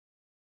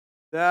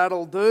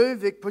That'll do.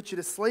 Vic put you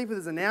to sleep with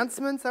his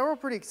announcements. They were all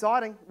pretty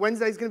exciting.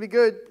 Wednesday's going to be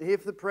good. Here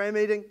for the prayer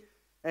meeting.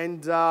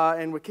 And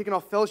we're kicking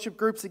off fellowship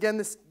groups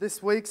again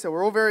this week. So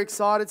we're all very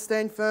excited.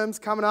 Stand Firm's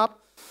coming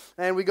up.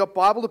 And we got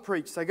Bible to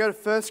preach. So go to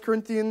 1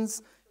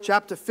 Corinthians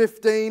chapter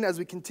 15 as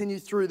we continue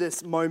through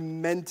this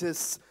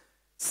momentous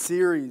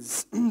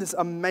series. This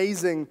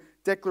amazing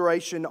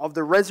declaration of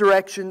the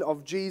resurrection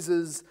of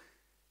Jesus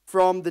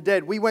from the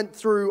dead. We went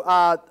through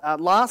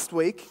last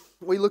week.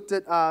 We looked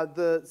at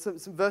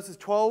some verses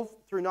 12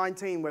 through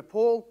 19 where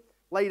Paul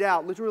laid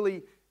out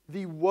literally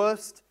the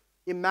worst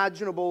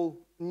imaginable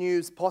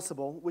news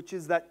possible, which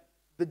is that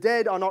the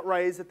dead are not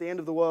raised at the end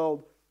of the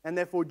world, and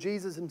therefore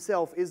Jesus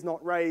himself is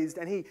not raised.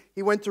 And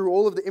he went through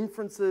all of the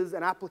inferences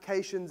and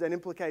applications and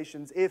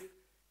implications if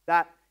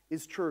that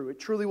is true. It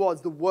truly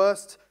was the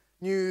worst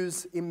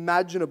news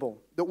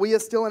imaginable, that we are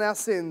still in our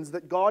sins,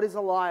 that God is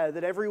a liar,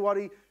 that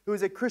everybody who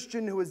is a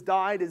Christian who has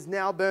died is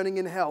now burning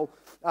in hell,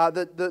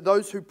 that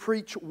those who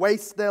preach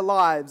waste their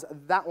lives.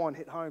 That one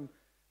hit home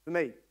for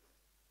me.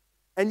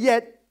 And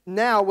yet,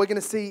 now we're going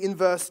to see in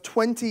verse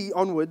 20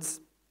 onwards,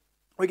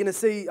 we're going to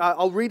see,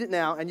 I'll read it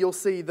now, and you'll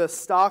see the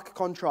stark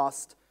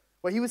contrast,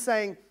 where he was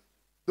saying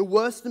the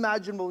worst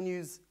imaginable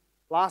news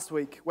last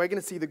week, we're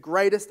going to see the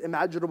greatest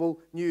imaginable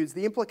news,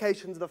 the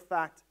implications of the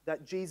fact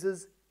that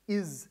Jesus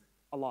is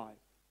alive,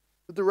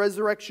 that the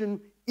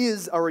resurrection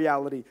is a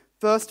reality,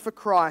 first for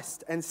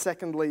Christ and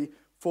secondly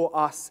for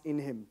us in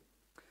him.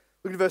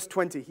 Look at verse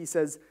 20. He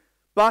says,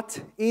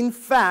 "But in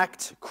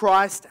fact,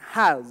 Christ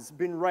has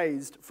been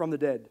raised from the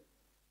dead,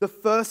 the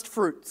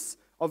firstfruits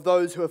of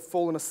those who have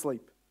fallen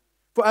asleep.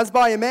 For as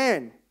by a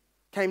man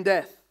came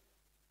death,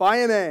 by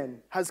a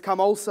man has come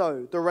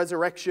also the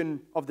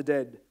resurrection of the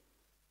dead.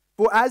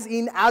 For as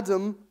in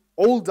Adam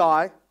all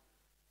die,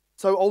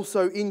 so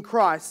also in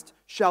Christ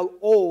shall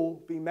all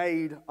be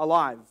made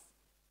alive.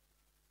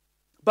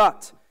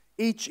 But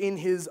each in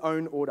his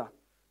own order.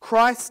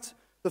 Christ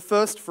the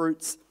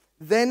firstfruits,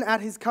 then at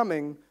his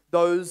coming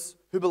those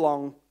who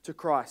belong to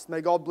Christ."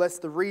 May God bless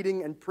the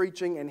reading and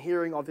preaching and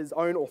hearing of his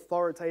own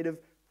authoritative,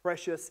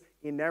 precious,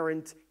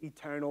 inerrant,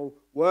 eternal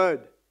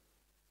word.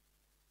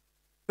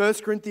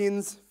 1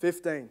 Corinthians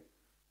 15.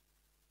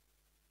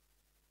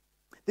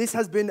 This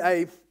has been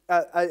a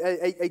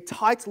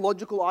tight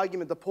logical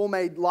argument that Paul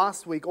made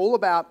last week, all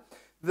about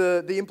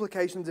the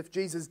implications if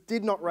Jesus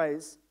did not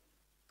raise.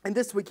 And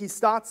this week he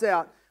starts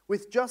out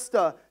with just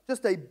a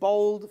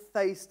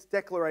bold-faced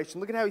declaration.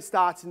 Look at how he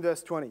starts in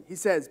verse 20. He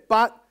says,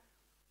 "But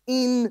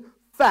in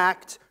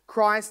fact,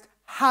 Christ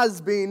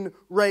has been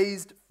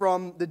raised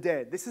from the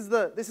dead." This is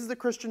the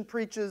Christian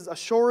preacher's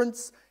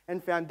assurance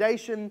and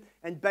foundation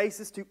and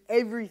basis to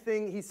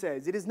everything he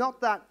says. It is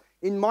not that,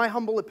 in my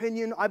humble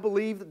opinion, I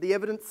believe that the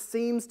evidence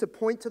seems to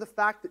point to the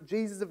fact that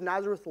Jesus of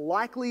Nazareth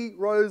likely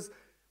rose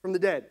from the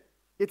dead.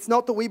 It's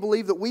not that we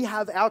believe that we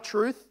have our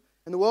truth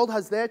and the world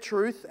has their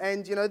truth,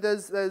 and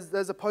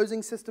there's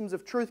opposing systems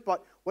of truth,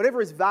 but whatever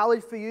is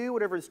valid for you,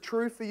 whatever is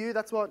true for you,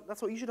 that's what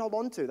you should hold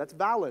on to. That's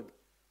valid.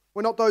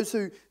 We're not those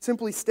who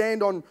simply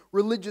stand on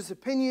religious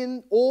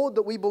opinion, or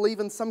that we believe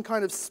in some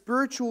kind of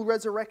spiritual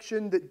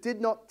resurrection that did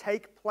not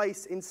take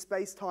place in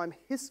space-time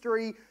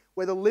history,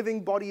 where the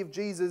living body of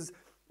Jesus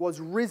was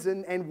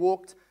risen and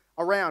walked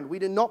around. We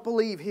do not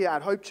believe here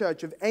at Hope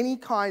Church of any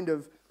kind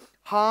of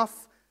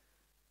half-hearted,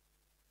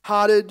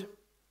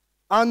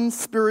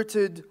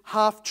 unspirited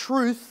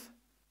half-truth.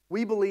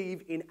 We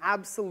believe in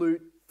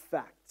absolute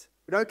fact.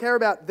 We don't care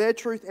about their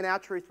truth and our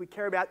truth. We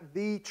care about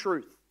the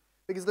truth.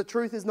 Because the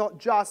truth is not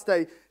just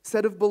a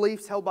set of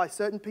beliefs held by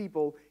certain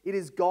people. It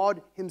is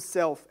God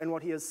himself and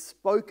what he has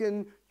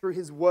spoken through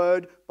his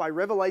word by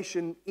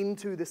revelation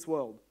into this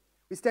world.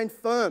 We stand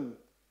firm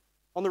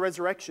on the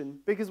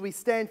resurrection because we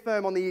stand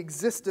firm on the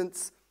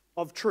existence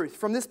of truth.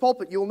 From this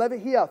pulpit, you'll never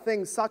hear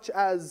things such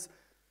as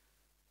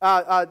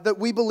that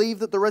we believe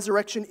that the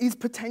resurrection is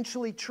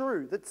potentially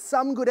true, that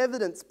some good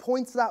evidence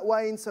points that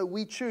way, and so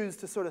we choose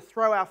to sort of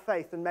throw our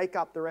faith and make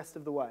up the rest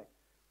of the way.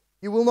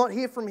 You will not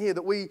hear from here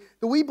that we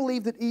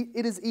believe that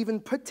it is even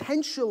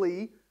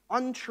potentially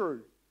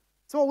untrue.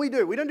 So what we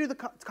do, we don't do the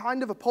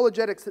kind of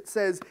apologetics that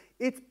says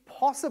it's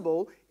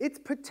possible, it's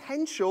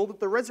potential that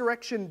the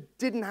resurrection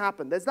didn't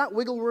happen. There's that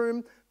wiggle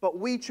room, but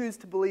we choose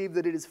to believe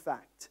that it is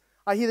fact.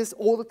 I hear this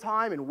all the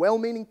time in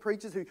well-meaning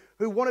preachers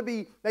who want to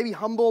be maybe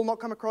humble, not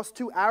come across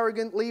too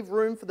arrogant, leave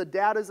room for the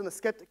doubters and the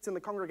skeptics in the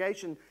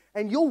congregation.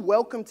 And you're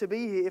welcome to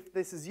be here if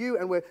this is you,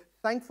 and we're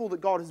thankful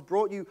that God has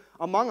brought you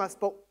among us,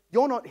 but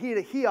you're not here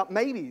to hear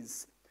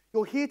maybes.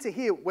 You're here to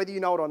hear whether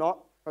you know it or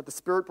not. Right? The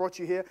Spirit brought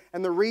you here,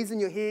 and the reason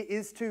you're here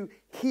is to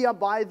hear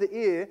by the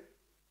ear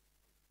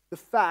the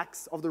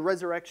facts of the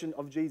resurrection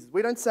of Jesus.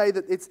 We don't say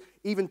that it's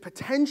even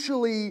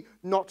potentially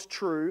not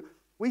true.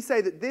 We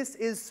say that this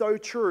is so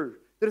true,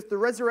 that if the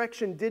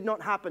resurrection did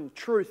not happen,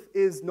 truth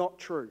is not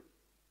true.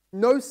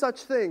 No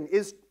such thing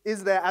is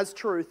there as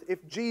truth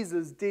if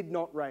Jesus did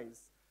not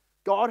raise.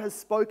 God has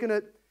spoken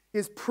it. He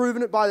has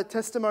proven it by the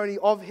testimony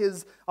of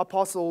his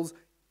apostles.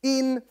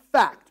 In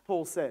fact,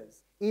 Paul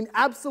says, in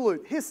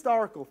absolute,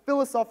 historical,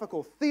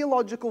 philosophical,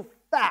 theological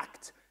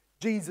fact,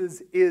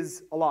 Jesus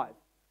is alive.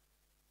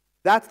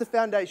 That's the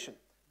foundation.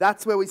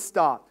 That's where we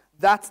start.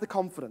 That's the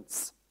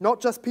confidence.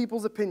 Not just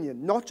people's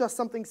opinion, not just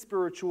something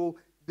spiritual,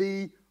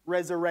 the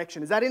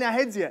resurrection. Is that in our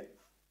heads yet?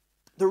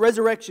 The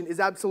resurrection is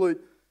absolute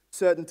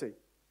certainty.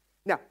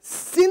 Now,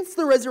 since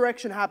the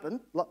resurrection happened,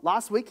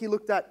 last week he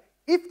looked at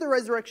if the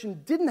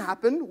resurrection didn't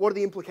happen, what are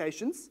the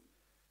implications?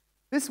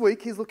 This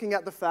week he's looking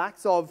at the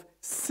facts of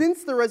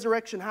since the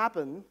resurrection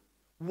happened,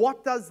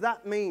 what does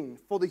that mean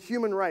for the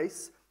human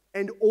race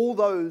and all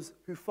those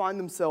who find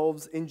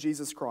themselves in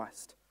Jesus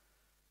Christ?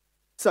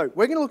 So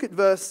we're going to look at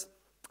verse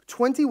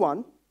 20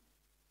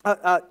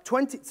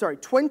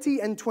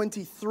 and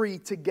 23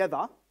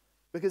 together,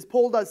 because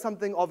Paul does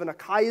something of an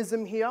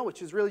achaism here,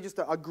 which is really just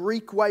a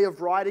Greek way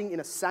of writing in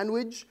a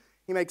sandwich.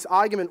 He makes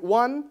argument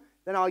 1,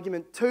 then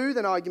argument 2,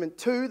 then argument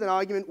 2, then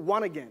argument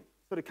 1 again.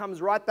 So it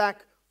comes right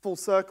back full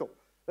circle.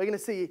 We're going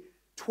to see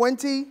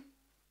 20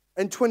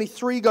 and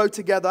 23 go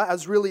together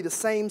as really the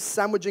same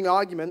sandwiching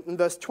argument, and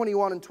verse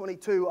 21 and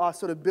 22 are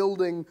sort of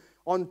building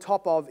on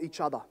top of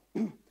each other.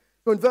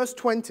 So in verse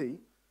 20,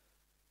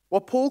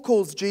 what Paul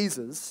calls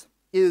Jesus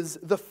is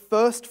the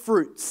first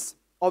fruits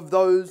of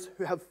those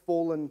who have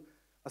fallen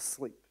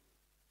asleep.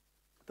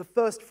 The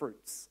first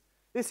fruits.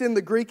 This in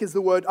the Greek is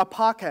the word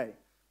apake,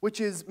 which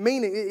is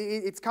meaning,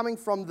 it's coming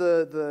from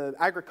the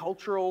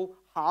agricultural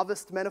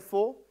harvest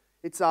metaphor.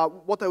 It's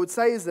what they would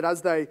say is that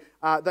as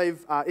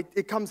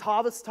it comes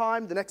harvest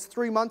time, the next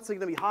 3 months are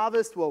going to be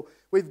harvest. Well,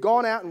 we've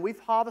gone out and we've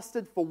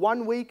harvested for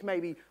 1 week,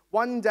 maybe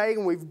 1 day,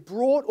 and we've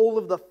brought all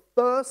of the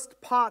first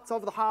parts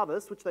of the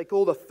harvest, which they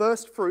call the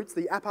first fruits,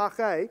 the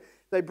apake.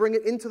 They bring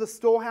it into the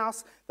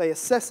storehouse, they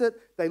assess it,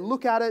 they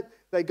look at it,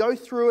 they go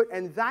through it,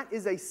 and that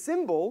is a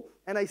symbol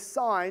and a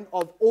sign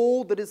of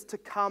all that is to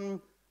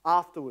come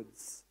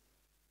afterwards.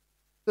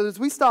 So as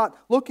we start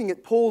looking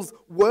at Paul's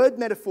word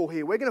metaphor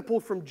here, we're going to pull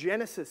from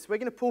Genesis. We're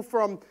going to pull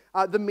from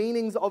the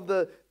meanings of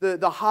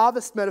the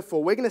harvest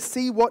metaphor. We're going to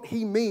see what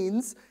he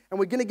means, and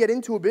we're going to get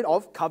into a bit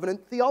of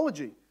covenant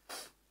theology.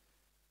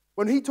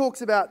 When he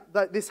talks about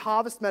this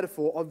harvest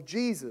metaphor of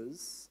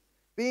Jesus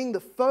being the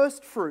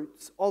first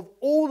fruits of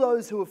all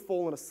those who have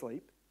fallen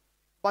asleep,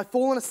 by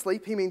fallen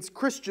asleep he means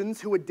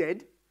Christians who are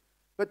dead.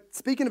 But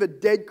speaking of a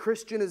dead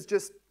Christian is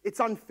just, it's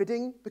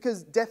unfitting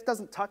because death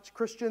doesn't touch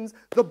Christians.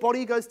 The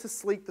body goes to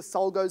sleep, the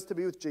soul goes to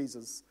be with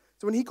Jesus.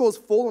 So when he calls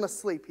fallen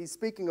asleep, he's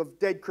speaking of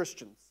dead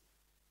Christians.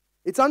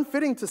 It's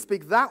unfitting to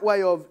speak that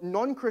way of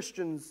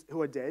non-Christians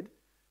who are dead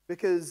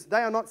because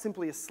they are not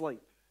simply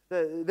asleep.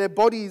 Their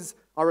bodies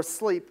are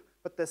asleep,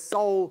 but their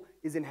soul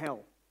is in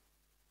hell.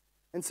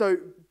 And so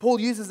Paul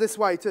uses this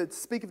way to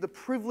speak of the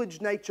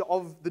privileged nature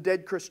of the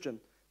dead Christian,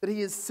 that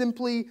he is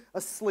simply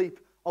asleep,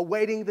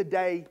 awaiting the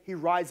day he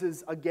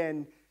rises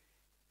again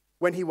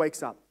when he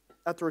wakes up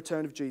at the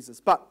return of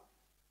Jesus. But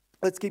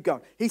let's keep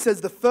going. He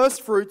says the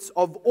first fruits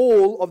of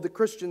all of the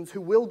Christians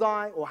who will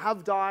die or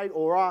have died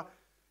or are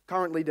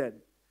currently dead.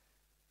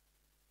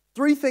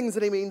 3 things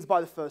that he means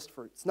by the first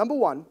fruits. Number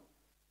 1,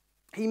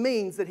 he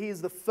means that he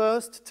is the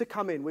first to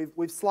come in.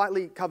 We've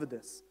slightly covered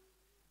this.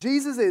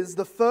 Jesus is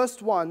the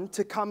first one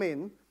to come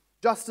in,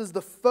 just as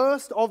the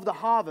first of the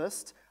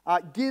harvest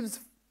gives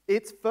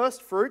its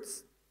first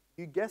fruits,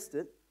 you guessed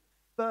it,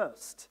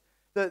 first.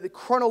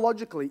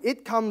 Chronologically,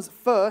 it comes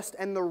first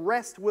and the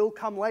rest will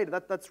come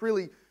later. That's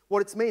really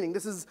what it's meaning.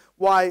 This is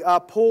why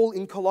Paul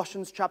in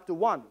Colossians chapter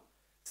 1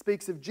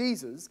 speaks of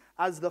Jesus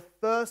as the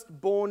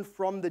firstborn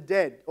from the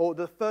dead, or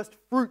the first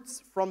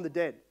fruits from the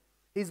dead.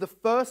 He's the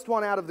first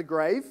one out of the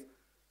grave,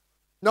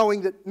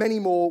 knowing that many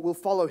more will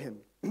follow him.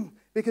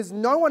 Because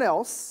no one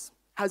else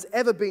has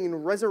ever been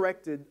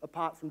resurrected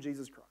apart from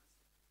Jesus Christ.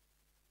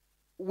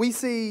 We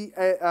see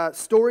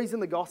stories in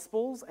the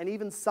Gospels, and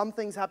even some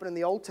things happen in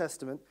the Old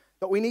Testament,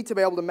 that we need to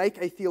be able to make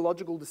a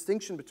theological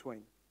distinction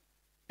between.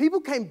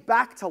 People came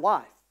back to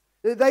life.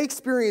 They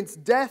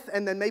experienced death,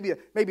 and then maybe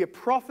a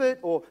prophet,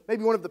 or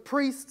maybe one of the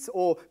priests,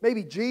 or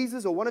maybe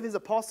Jesus, or one of his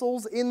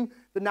apostles in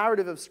the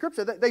narrative of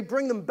Scripture, they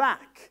bring them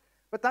back.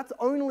 But that's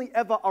only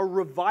ever a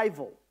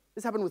revival.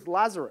 This happened with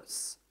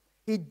Lazarus.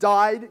 He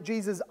died,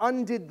 Jesus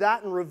undid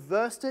that and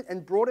reversed it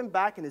and brought him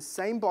back in his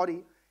same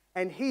body,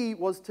 and he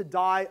was to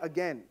die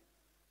again.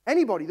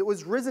 Anybody that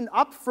was risen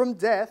up from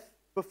death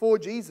before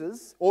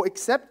Jesus, or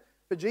except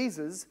for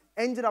Jesus,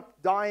 ended up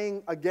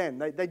dying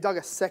again. They dug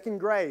a second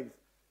grave.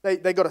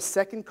 They got a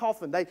second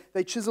coffin.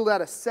 They chiseled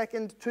out a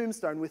second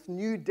tombstone with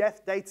new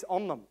death dates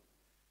on them.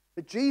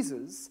 But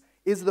Jesus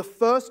is the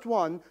first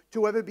one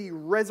to ever be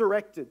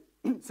resurrected.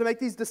 So make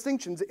these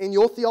distinctions in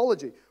your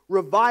theology.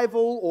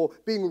 Revival or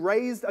being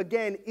raised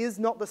again is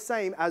not the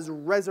same as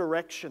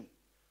resurrection.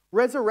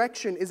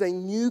 Resurrection is a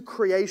new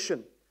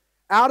creation.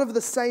 Out of the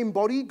same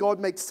body,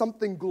 God makes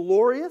something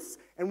glorious,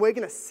 and we're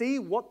going to see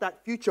what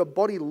that future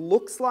body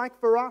looks like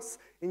for us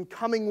in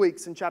coming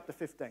weeks in chapter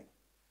 15.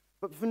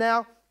 But for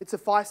now, it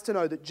suffices to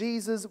know that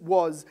Jesus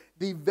was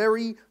the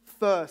very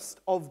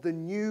first of the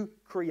new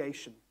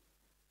creation.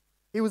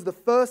 He was the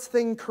first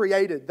thing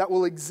created that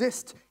will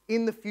exist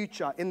in the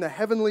future, in the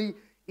heavenly,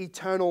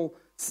 eternal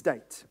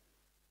state.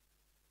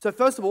 So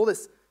first of all,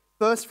 this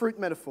first fruit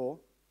metaphor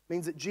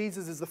means that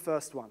Jesus is the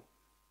first one.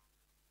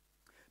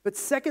 But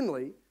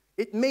secondly,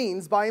 it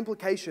means by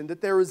implication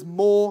that there is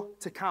more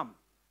to come.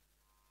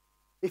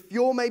 If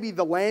you're maybe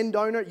the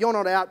landowner, you're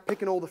not out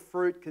picking all the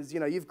fruit because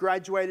you've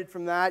graduated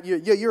from that.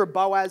 You're a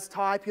Boaz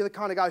type. You're the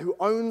kind of guy who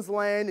owns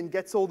land and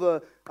gets all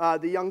the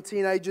young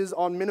teenagers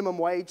on minimum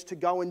wage to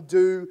go and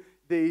do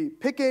the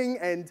picking.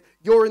 And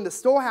you're in the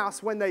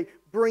storehouse when they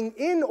bring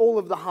in all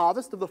of the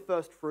harvest of the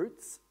first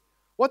fruits.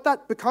 What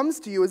that becomes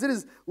to you is it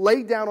is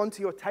laid down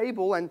onto your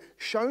table and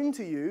shown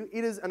to you.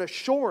 It is an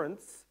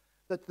assurance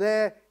that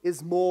there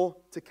is more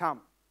to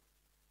come.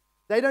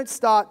 They don't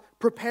start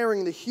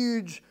preparing the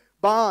huge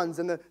barns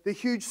and the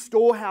huge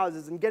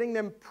storehouses and getting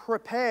them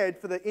prepared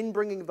for the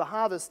inbringing of the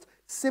harvest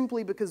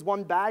simply because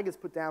one bag is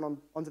put down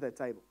onto their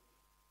table.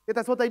 Yet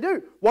that's what they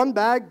do. One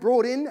bag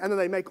brought in, and then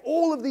they make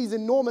all of these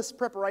enormous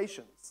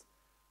preparations.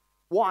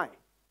 Why?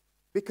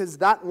 Because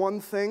that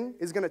one thing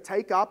is going to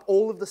take up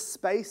all of the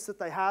space that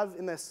they have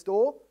in their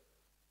store?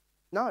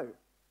 No.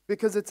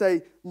 Because it's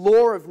a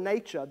law of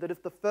nature that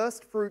if the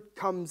first fruit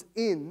comes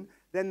in,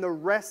 then the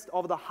rest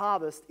of the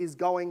harvest is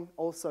going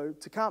also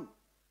to come.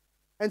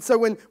 And so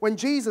when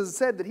Jesus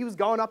said that he was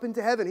going up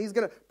into heaven, he's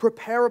going to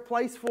prepare a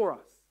place for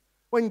us.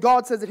 When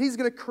God says that he's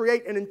going to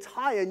create an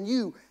entire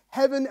new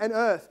heaven and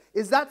earth,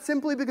 is that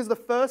simply because the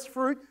first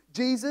fruit,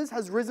 Jesus,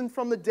 has risen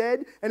from the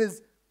dead and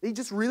he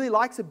just really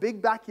likes a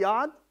big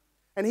backyard?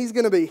 And he's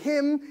going to be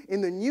him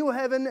in the new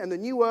heaven and the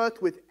new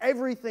earth with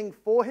everything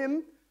for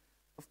him?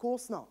 Of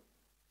course not.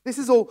 This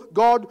is all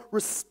God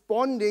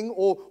responding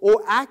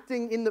or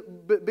acting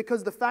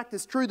because the fact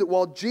is true that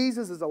while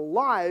Jesus is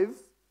alive,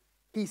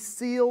 he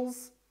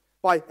seals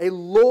by a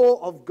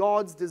law of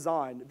God's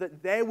design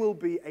that there will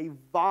be a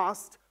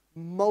vast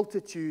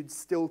multitude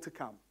still to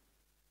come.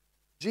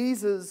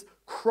 Jesus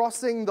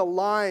crossing the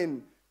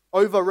line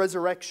over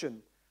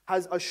resurrection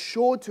has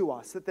assured to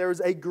us that there is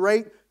a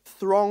great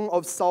throng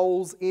of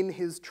souls in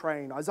his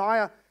train.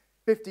 Isaiah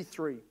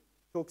 53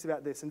 talks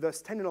about this in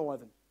verse 10 and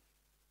 11.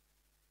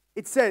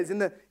 It says, in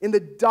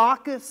the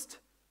darkest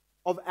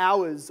of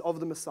hours of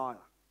the Messiah,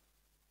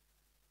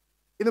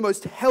 in the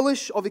most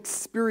hellish of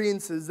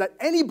experiences that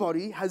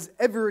anybody has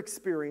ever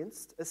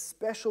experienced,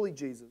 especially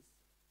Jesus,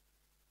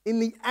 in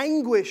the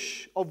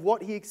anguish of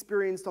what he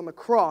experienced on the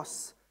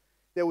cross,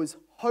 there was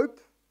hope,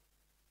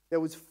 there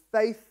was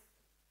faith,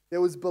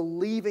 there was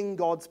believing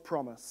God's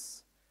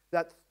promise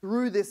that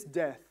through this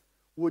death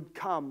would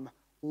come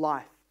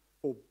life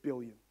for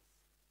billions.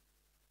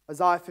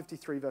 Isaiah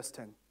 53 verse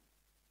 10.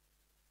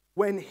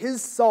 When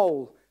his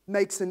soul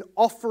makes an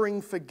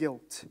offering for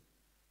guilt,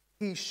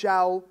 he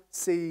shall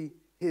see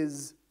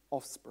his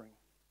offspring.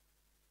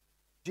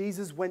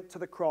 Jesus went to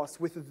the cross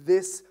with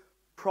this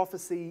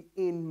prophecy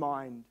in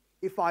mind.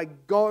 If I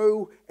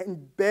go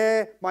and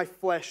bear my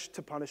flesh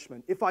to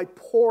punishment, if I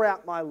pour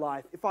out my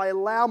life, if I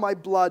allow my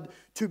blood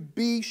to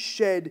be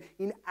shed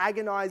in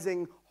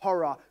agonizing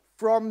horror,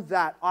 from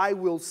that I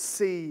will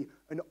see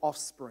an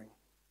offspring.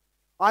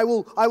 I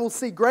will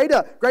see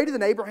greater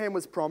than Abraham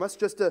was promised,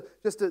 just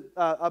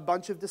a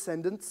bunch of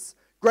descendants.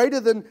 Greater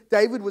than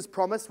David was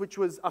promised, which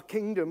was a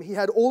kingdom. He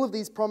had all of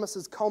these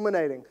promises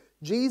culminating.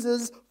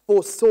 Jesus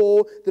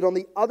foresaw that on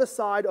the other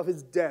side of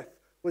his death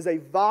was a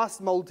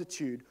vast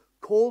multitude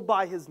called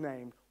by his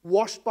name,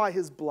 washed by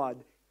his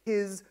blood,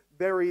 his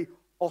very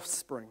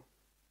offspring.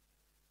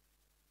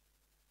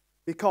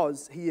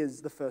 Because he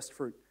is the first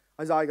fruit.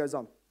 Isaiah goes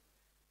on.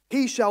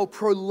 He shall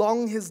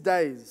prolong his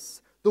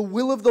days. The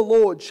will of the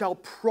Lord shall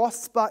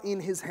prosper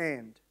in his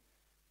hand.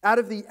 Out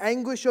of the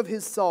anguish of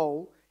his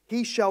soul,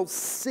 he shall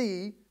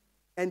see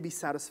and be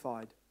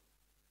satisfied.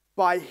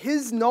 By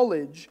his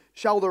knowledge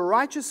shall the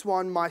righteous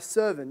one, my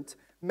servant,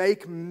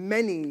 make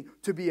many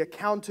to be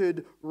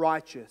accounted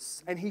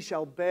righteous, and he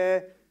shall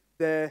bear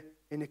their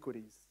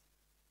iniquities.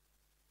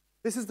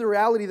 This is the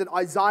reality that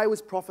Isaiah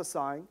was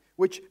prophesying,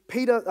 which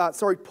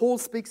Paul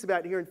speaks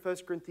about here in 1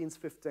 Corinthians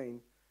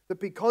 15, that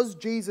because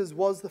Jesus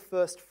was the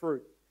first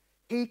fruit,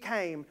 he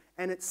came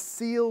and it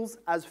seals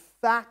as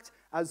fact,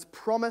 as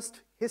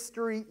promised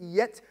history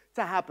yet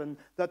to happen,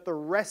 that the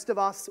rest of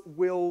us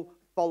will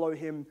follow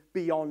him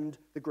beyond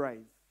the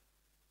grave.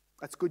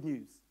 That's good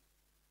news.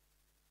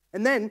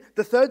 And then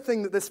the third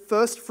thing that this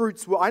first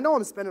fruits will, I know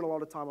I'm spending a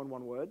lot of time on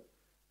one word.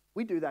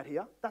 We do that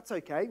here. That's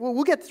okay. Well,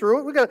 we'll get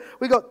through it.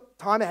 We got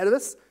time ahead of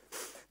us.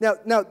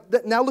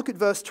 Now look at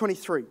verse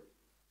 23.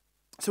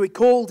 So he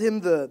called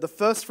him the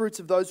first fruits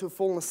of those who have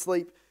fallen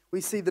asleep.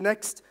 We see the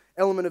next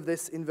element of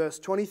this in verse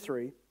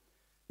 23,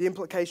 the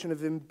implication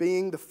of him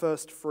being the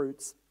first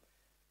fruits.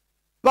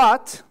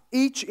 But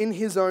each in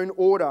his own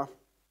order,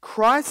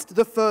 Christ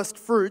the first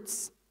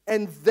fruits,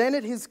 and then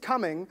at his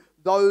coming,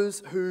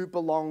 those who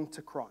belong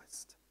to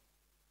Christ.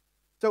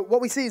 So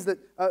what we see is that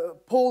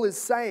Paul is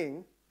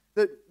saying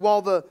that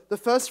while the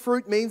first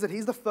fruit means that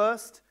he's the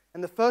first,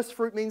 and the first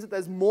fruit means that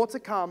there's more to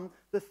come,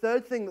 the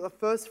third thing that the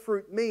first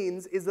fruit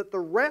means is that the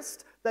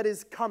rest that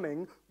is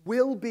coming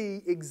will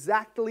be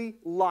exactly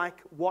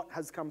like what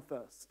has come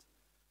first.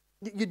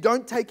 You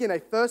don't take in a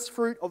first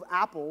fruit of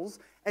apples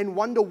and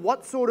wonder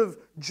what sort of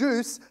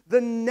juice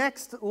the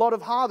next lot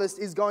of harvest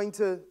is going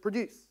to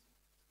produce.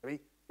 It's going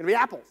to be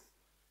apples.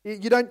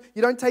 You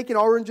don't take in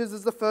oranges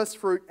as the first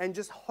fruit and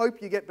just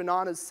hope you get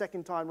bananas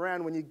second time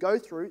around when you go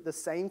through the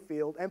same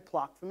field and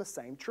pluck from the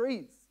same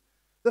trees.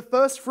 The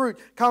first fruit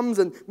comes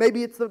and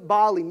maybe it's the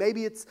barley,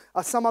 maybe it's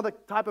some other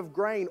type of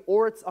grain,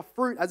 or it's a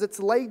fruit as it's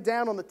laid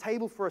down on the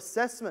table for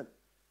assessment.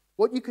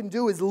 What you can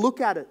do is look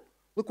at it,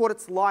 look what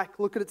it's like,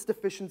 look at its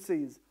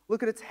deficiencies,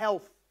 look at its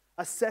health,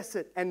 assess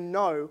it, and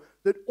know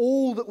that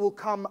all that will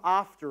come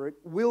after it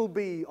will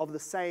be of the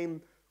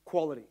same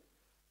quality.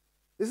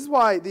 This is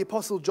why the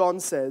Apostle John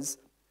says,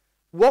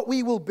 what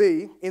we will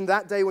be in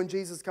that day when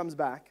Jesus comes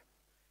back,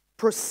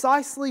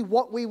 precisely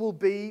what we will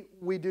be,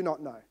 we do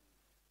not know.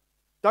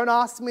 Don't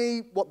ask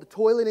me what the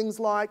toileting's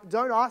like.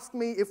 Don't ask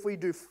me if we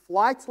do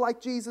flights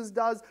like Jesus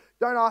does.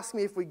 Don't ask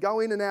me if we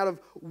go in and out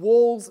of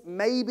walls.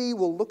 Maybe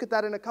we'll look at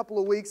that in a couple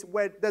of weeks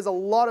where there's a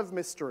lot of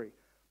mystery.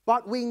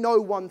 But we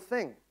know one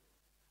thing,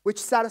 which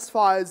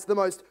satisfies the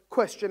most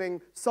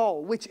questioning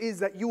soul, which is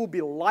that you will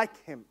be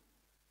like him.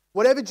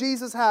 Whatever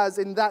Jesus has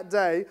in that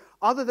day,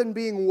 other than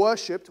being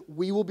worshipped,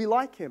 we will be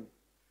like him.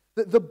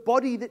 The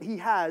body that he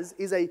has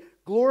is a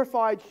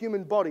glorified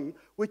human body,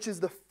 which is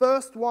the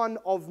first one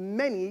of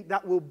many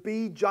that will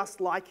be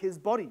just like his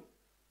body.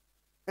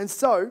 And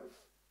so,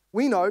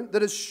 we know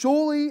that as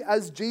surely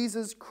as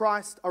Jesus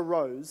Christ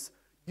arose,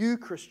 you,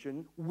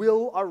 Christian,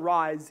 will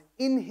arise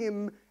in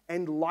him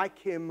and like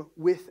him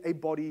with a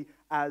body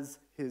as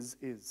his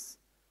is.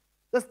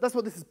 That's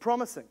what this is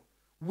promising.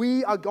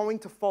 We are going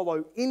to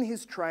follow in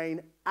his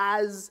train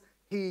as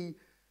he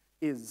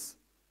is.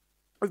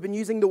 We've been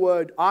using the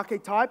word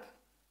archetype,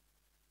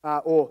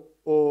 or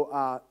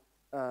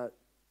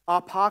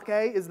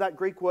arparche is that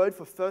Greek word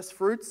for first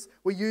fruits.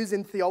 We use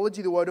in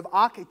theology the word of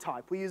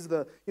archetype. We use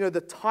the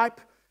type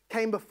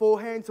came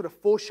beforehand, sort of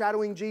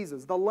foreshadowing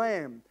Jesus. The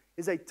lamb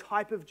is a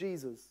type of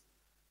Jesus.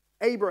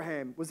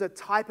 Abraham was a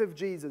type of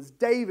Jesus.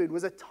 David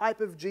was a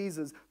type of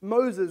Jesus.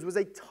 Moses was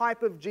a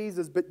type of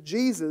Jesus. But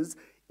Jesus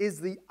is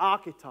the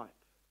archetype.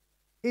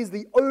 He's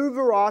the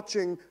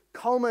overarching,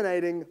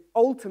 culminating,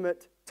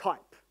 ultimate type.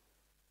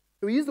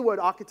 So we use the word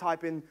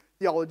archetype in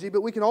theology,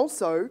 but we can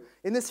also,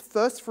 in this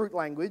first fruit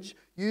language,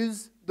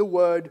 use the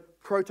word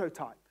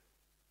prototype.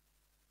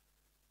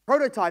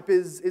 Prototype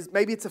is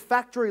maybe it's a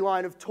factory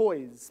line of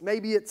toys.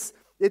 Maybe it's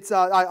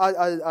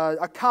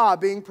a car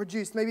being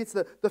produced. Maybe it's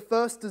the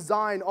first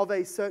design of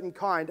a certain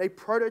kind. A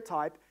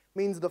prototype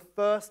means the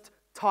first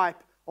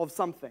type of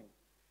something.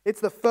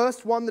 It's the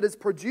first one that is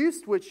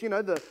produced, which,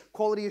 the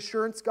quality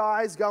assurance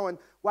guys go and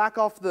whack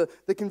off the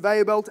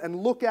conveyor belt and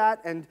look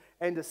at and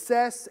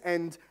assess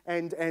and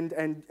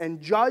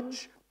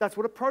judge. That's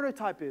what a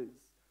prototype is.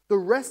 The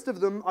rest of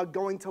them are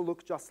going to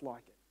look just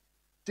like it.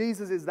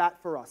 Jesus is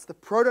that for us. The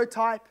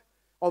prototype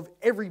of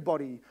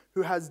everybody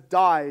who has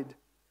died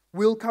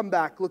will come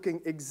back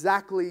looking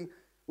exactly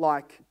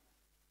like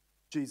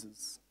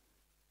Jesus.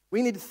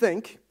 We need to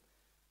think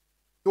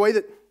the way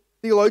that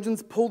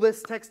theologians pull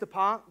this text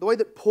apart, the way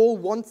that Paul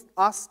wants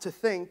us to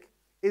think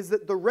is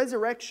that the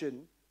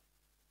resurrection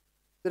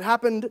that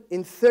happened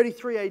in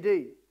 33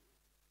 AD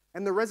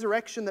and the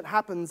resurrection that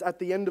happens at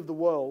the end of the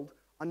world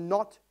are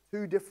not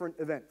two different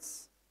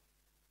events.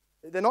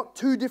 They're not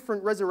two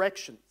different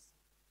resurrections.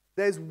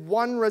 There's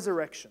one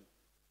resurrection.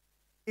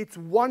 It's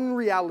one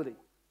reality.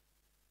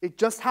 It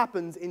just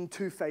happens in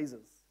two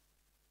phases.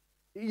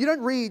 You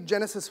don't read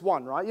Genesis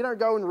 1, right? You don't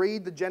go and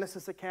read the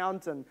Genesis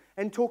account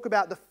and talk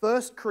about the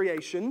first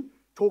creation,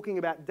 talking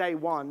about day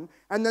 1,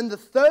 and then the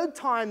third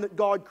time that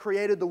God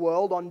created the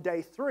world on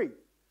day 3.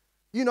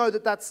 You know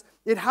that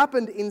it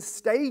happened in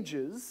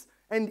stages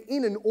and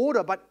in an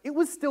order, but it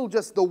was still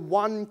just the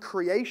one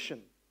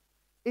creation.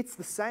 It's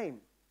the same.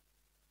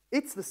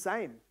 It's the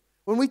same.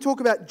 When we talk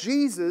about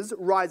Jesus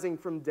rising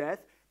from death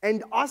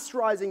and us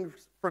rising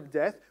from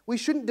death, we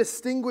shouldn't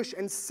distinguish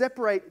and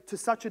separate to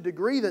such a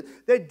degree that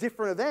they're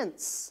different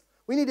events.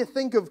 We need to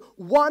think of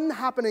one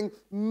happening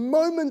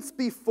moments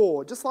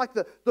before, just like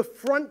the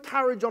front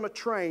carriage on a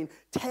train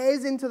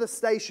tears into the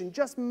station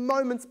just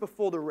moments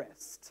before the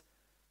rest.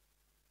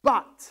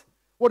 But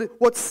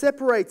what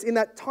separates in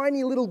that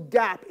tiny little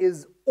gap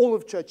is all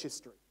of church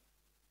history.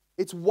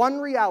 It's one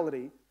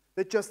reality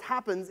that just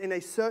happens in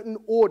a certain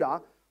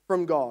order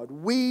from God.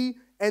 We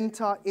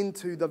enter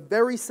into the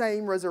very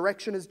same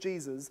resurrection as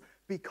Jesus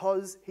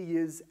because he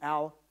is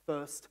our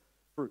first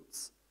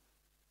fruits.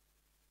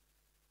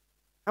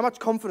 How much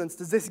confidence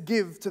does this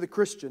give to the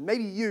Christian?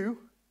 Maybe you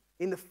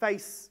in the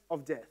face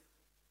of death.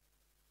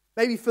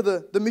 Maybe for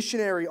the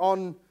missionary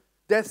on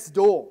death's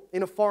door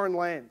in a foreign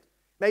land.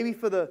 Maybe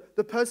for the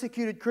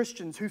persecuted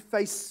Christians who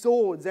face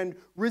swords and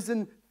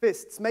risen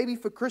fists. Maybe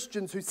for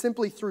Christians who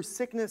simply through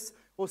sickness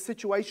or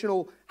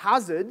situational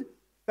hazard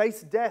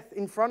face death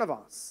in front of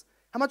us.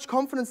 How much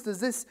confidence does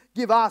this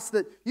give us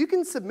that you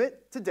can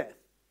submit to death?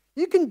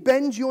 You can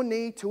bend your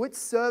knee to its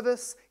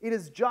service. It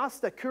is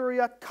just a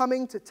courier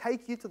coming to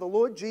take you to the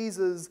Lord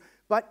Jesus,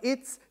 but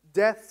its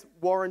death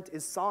warrant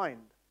is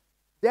signed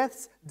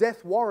Death's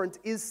death warrant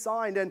is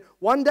signed, and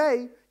one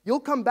day you'll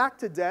come back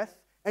to death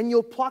and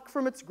you'll pluck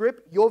from its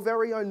grip your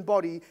very own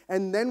body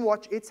and then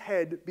watch its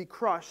head be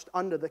crushed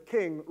under the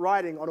King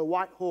riding on a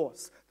white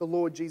horse, the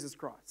Lord Jesus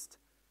Christ.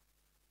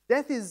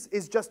 Death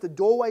is just a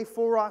doorway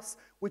for us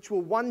which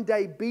will one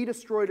day be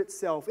destroyed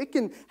itself. It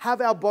can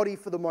have our body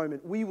for the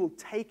moment. We will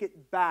take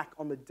it back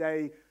on the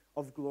day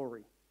of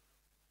glory.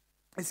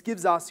 This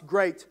gives us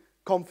great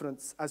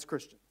confidence as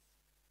Christians.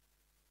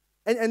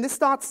 And this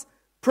starts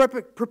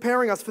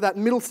preparing us for that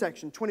middle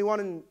section, 21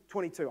 and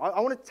 22. I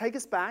want to take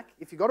us back.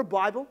 If you've got a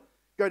Bible,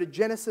 go to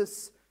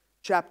Genesis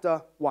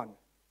chapter 1.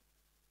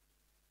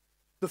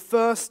 The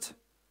first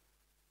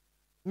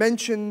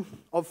mention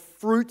of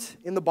fruit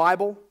in the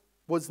Bible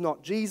was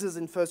not Jesus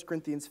in 1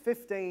 Corinthians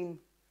 15,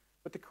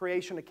 but the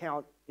creation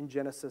account in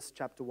Genesis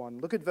chapter 1.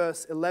 Look at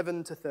verse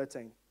 11 to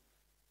 13.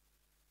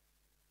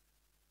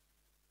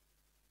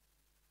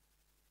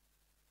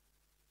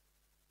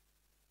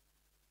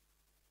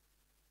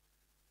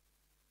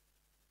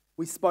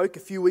 We spoke a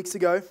few weeks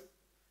ago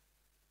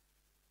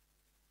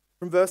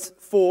from verse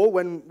 4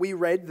 when we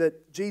read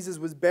that Jesus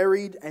was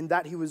buried and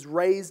that he was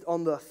raised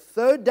on the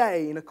third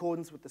day in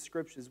accordance with the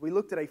scriptures. We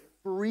looked at a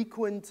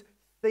frequent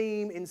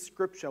theme in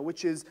Scripture,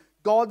 which is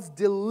God's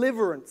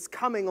deliverance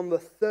coming on the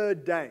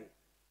third day.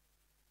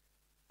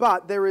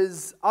 But there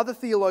is other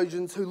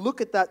theologians who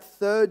look at that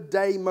third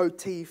day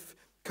motif,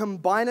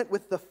 combine it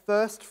with the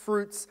first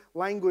fruits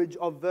language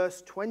of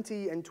verse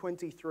 20 and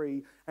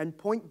 23, and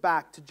point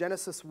back to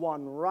Genesis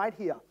 1 right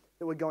here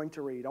that we're going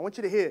to read. I want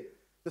you to hear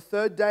the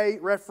third day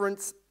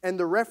reference and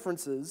the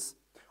references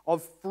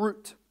of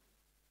fruit.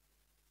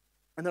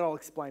 And then I'll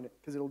explain it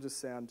because it'll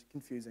just sound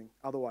confusing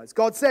otherwise.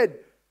 God said,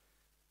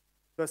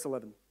 verse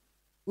 11,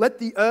 "Let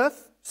the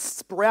earth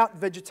sprout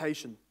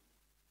vegetation,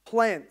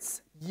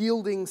 plants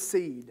yielding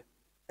seed,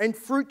 and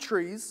fruit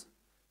trees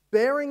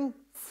bearing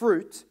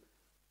fruit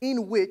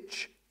in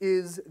which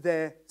is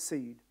their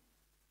seed,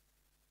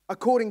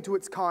 according to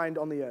its kind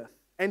on the earth."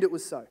 And it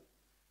was so.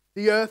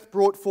 The earth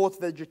brought forth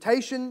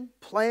vegetation,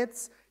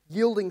 plants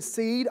yielding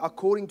seed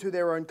according to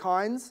their own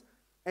kinds,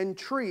 and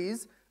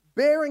trees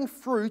bearing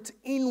fruit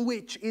in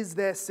which is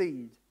their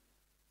seed,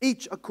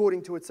 each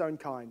according to its own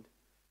kind.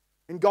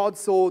 And God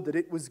saw that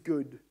it was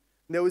good.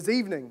 And there was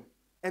evening,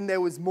 and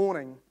there was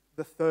morning,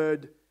 the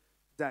third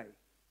day.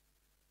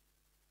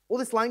 All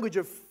this language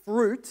of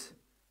fruit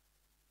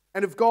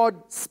and of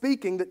God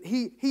speaking that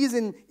He is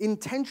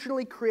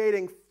intentionally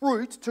creating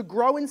fruit to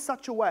grow in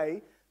such a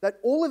way that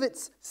all of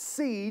its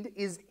seed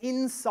is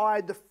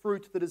inside the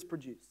fruit that is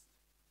produced.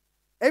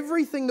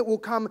 Everything that will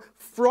come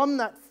from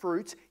that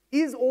fruit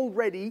is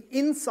already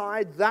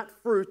inside that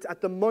fruit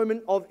at the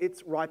moment of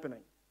its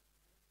ripening.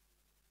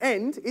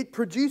 And it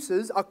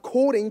produces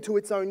according to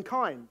its own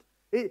kind.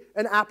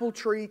 An apple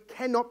tree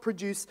cannot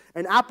produce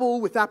an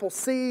apple with apple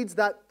seeds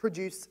that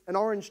produce an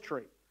orange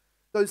tree.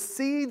 Those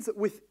seeds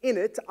within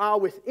it are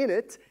within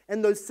it,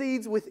 and those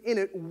seeds within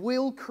it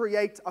will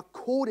create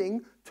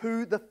according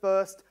to the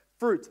first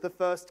fruit, the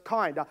first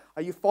kind.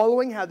 Are you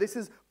following how this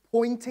is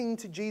pointing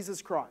to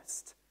Jesus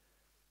Christ?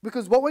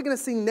 Because what we're going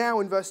to see now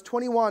in verse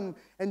 21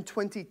 and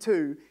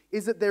 22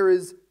 is that there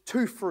is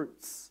two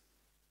fruits.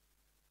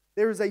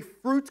 There is a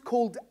fruit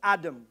called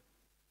Adam,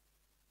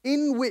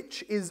 in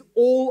which is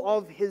all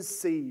of his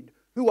seed,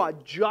 who are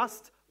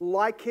just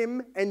like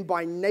him and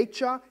by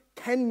nature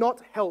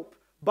cannot help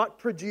but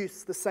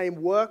produce the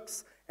same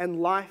works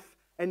and life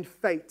and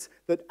fate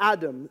that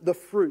Adam, the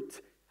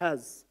fruit,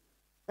 has.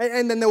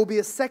 And then there will be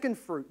a second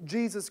fruit,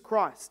 Jesus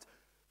Christ,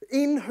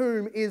 in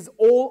whom is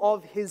all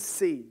of his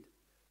seed,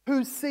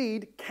 whose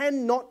seed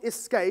cannot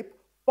escape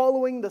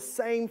following the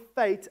same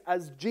fate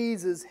as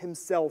Jesus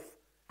himself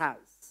has.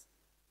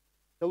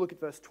 Now look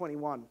at verse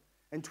 21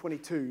 and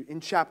 22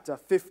 in chapter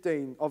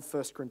 15 of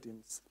 1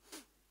 Corinthians.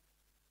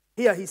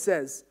 Here he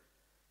says,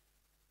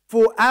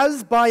 "For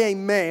as by a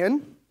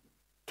man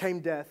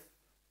came death,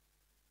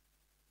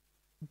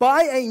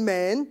 by a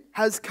man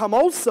has come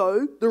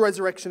also the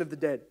resurrection of the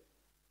dead.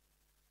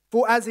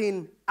 For as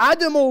in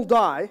Adam all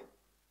die,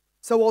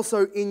 so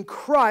also in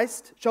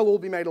Christ shall all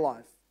be made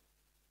alive."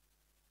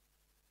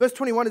 Verse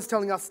 21 is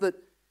telling us that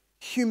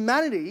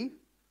humanity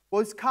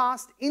was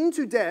cast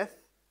into death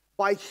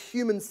by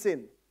human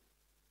sin.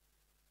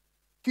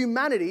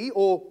 Humanity,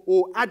 or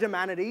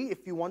Adamanity,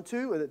 if you want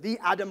to, or the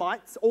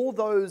Adamites, all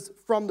those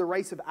from the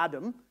race of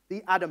Adam,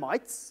 the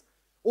Adamites,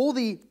 all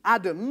the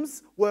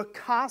Adams were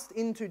cast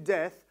into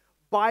death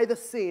by the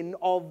sin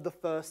of the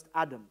first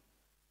Adam.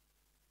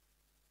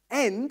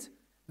 And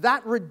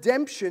that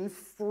redemption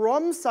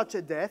from such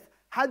a death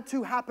had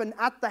to happen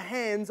at the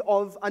hands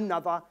of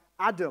another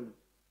Adam.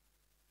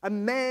 A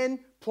man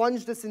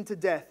plunged us into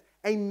death.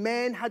 A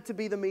man had to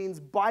be the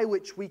means by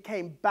which we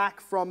came back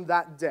from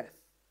that death.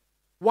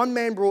 One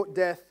man brought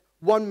death,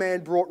 one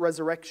man brought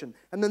resurrection.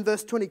 And then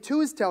verse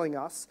 22 is telling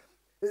us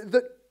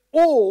that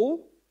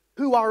all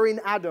who are in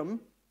Adam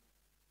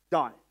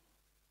die.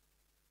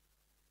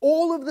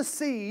 All of the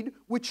seed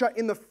which are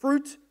in the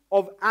fruit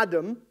of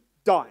Adam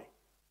die,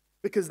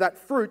 because that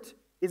fruit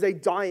is a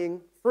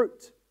dying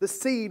fruit. the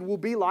seed will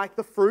be like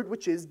the fruit,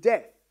 which is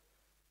death.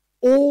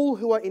 All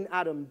who are in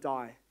Adam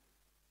die,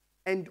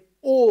 and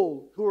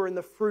all who are in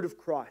the fruit of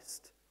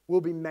Christ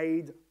will be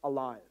made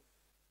alive.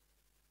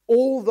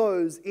 All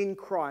those in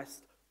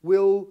Christ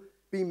will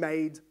be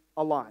made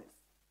alive.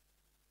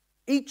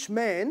 Each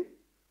man,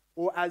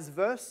 or as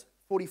verse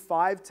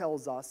 45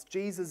 tells us,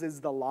 Jesus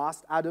is the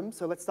last Adam,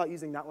 so let's start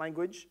using that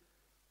language.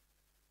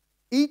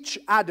 Each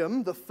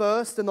Adam, the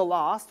first and the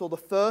last, or the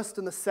first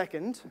and the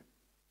second,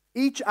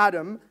 each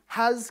Adam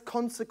has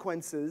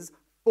consequences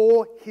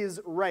for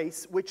his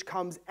race, which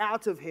comes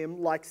out of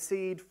him like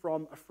seed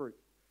from a fruit.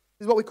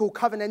 This is what we call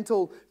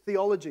covenantal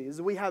theology,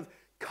 is we have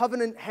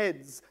covenant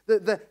heads,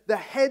 the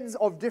heads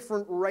of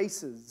different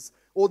races,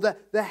 or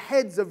the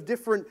heads of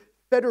different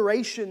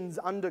federations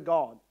under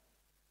God.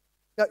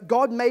 Now,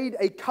 God made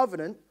a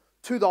covenant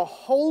to the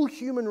whole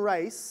human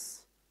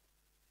race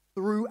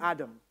through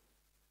Adam.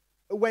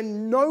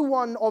 When no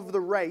one of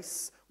the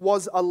race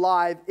was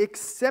alive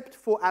except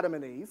for Adam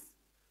and Eve,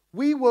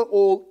 we were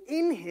all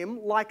in him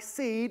like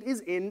seed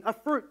is in a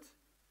fruit.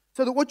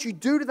 So that what you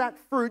do to that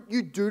fruit,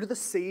 you do to the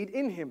seed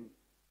in him.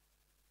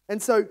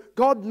 And so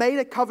God made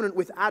a covenant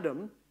with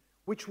Adam,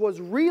 which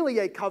was really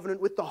a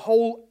covenant with the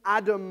whole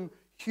Adam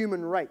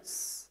human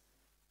race,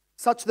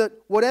 such that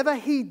whatever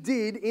he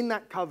did in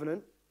that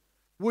covenant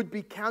would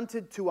be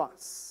counted to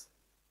us.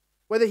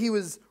 Whether he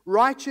was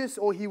righteous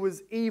or he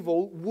was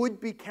evil would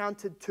be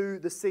counted to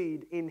the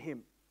seed in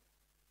him.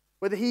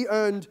 Whether he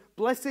earned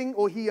blessing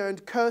or he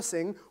earned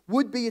cursing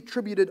would be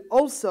attributed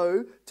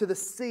also to the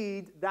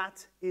seed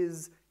that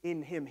is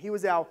in him. He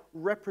was our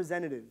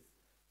representative,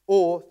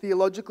 or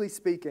theologically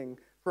speaking,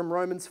 from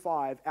Romans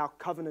 5, our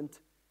covenant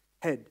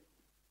head.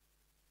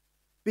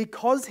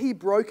 Because he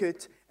broke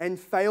it and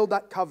failed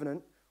that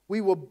covenant, we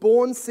were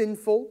born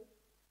sinful,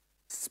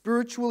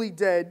 spiritually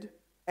dead,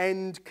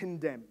 and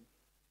condemned.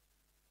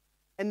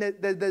 And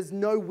there's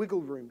no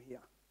wiggle room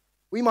here.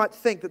 We might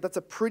think that that's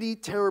a pretty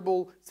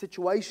terrible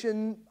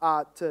situation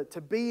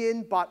to be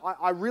in, but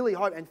I really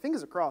hope, and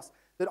fingers crossed,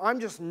 that I'm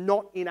just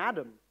not in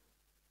Adam.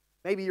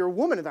 Maybe you're a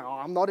woman and think, oh,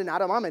 I'm not in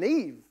Adam, I'm in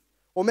Eve.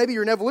 Or maybe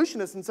you're an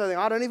evolutionist and saying,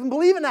 I don't even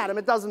believe in Adam,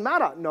 it doesn't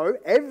matter. No,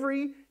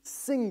 every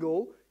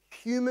single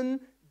human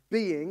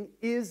being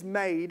is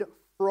made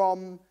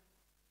from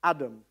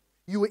Adam.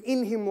 You were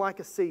in him like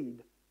a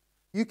seed.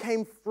 You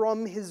came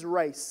from his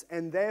race,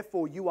 and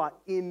therefore you are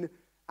in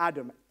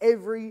Adam.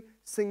 Every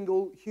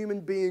single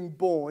human being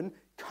born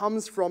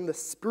comes from the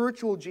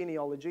spiritual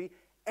genealogy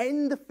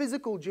and the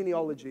physical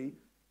genealogy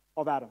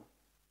of Adam.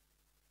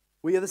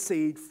 We are the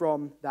seed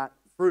from that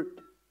fruit.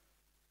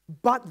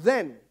 But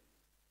then,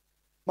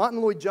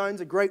 Martin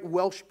Lloyd-Jones, a great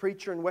Welsh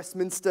preacher in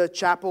Westminster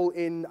Chapel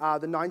in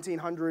the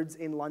 1900s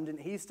in London,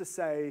 he used to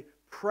say,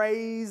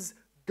 praise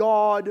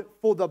God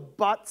for the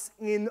buts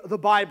in the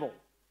Bible.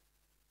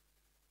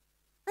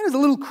 And it was a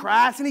little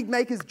crass, and he'd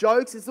make his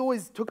jokes. It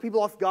always took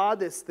people off guard,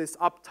 this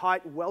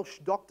uptight Welsh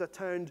doctor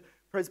turned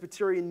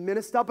Presbyterian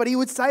minister. But he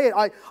would say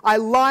it, I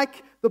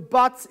like the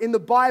buts in the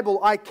Bible,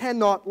 I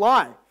cannot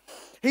lie.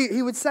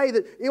 He would say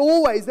that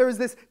always there is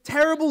this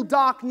terrible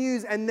dark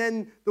news, and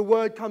then the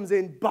word comes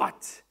in,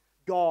 but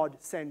God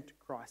sent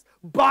Christ.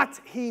 But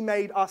he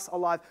made us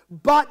alive.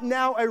 But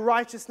now a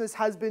righteousness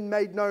has been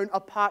made known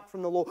apart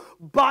from the law.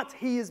 But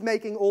he is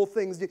making all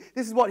things new.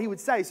 This is what he would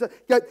say. So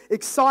get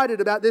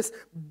excited about this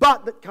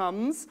but that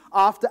comes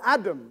after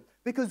Adam.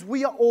 Because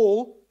we are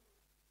all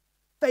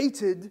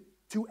fated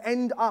to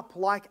end up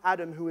like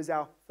Adam, who is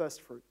our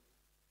first fruit,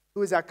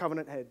 who is our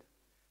covenant head.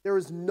 There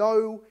is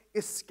no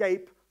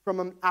escape from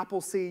an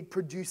apple seed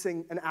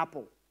producing an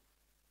apple.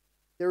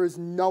 There is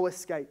no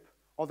escape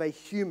of a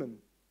human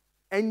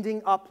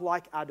ending up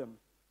like Adam,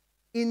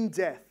 in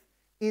death,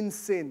 in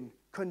sin,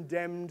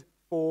 condemned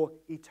for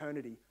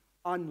eternity,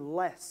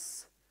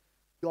 unless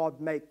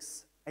God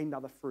makes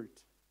another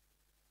fruit.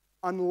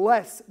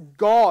 Unless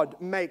God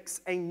makes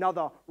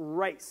another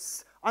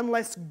race.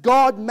 Unless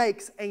God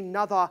makes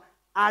another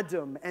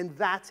Adam, and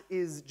that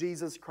is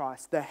Jesus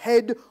Christ, the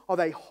head of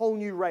a whole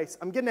new race.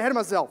 I'm getting ahead of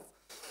myself.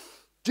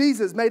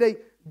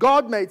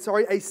 God made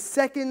a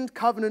second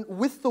covenant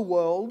with the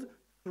world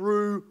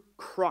through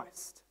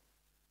Christ.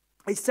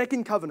 A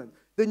second covenant,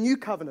 the new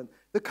covenant,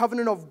 the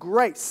covenant of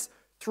grace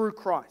through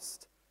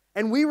Christ.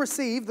 And we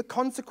receive the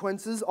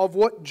consequences of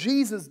what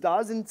Jesus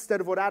does instead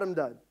of what Adam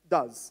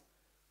does.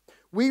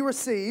 We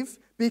receive,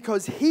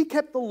 because he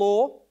kept the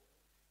law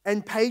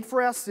and paid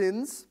for our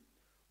sins,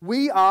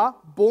 we are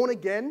born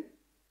again,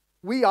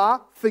 we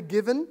are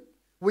forgiven,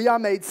 we are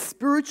made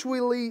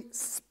spiritually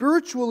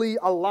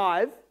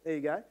alive, there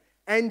you go,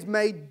 and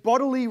made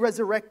bodily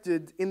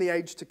resurrected in the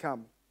age to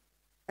come.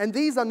 And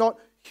these are not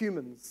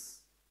humans.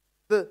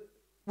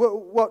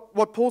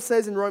 What Paul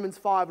says in Romans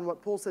 5 and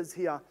what Paul says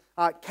here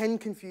can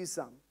confuse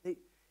some.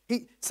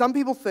 Some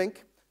people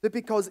think that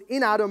because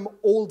in Adam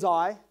all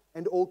die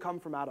and all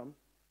come from Adam,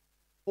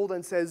 Paul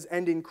then says,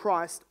 and in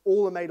Christ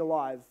all are made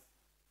alive.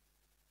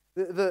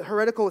 The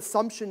heretical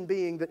assumption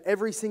being that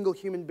every single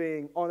human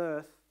being on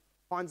earth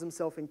finds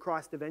himself in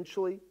Christ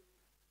eventually,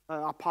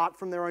 apart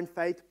from their own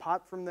faith,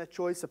 apart from their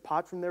choice,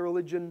 apart from their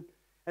religion.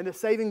 and the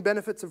saving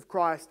benefits of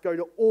Christ go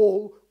to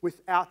all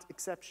without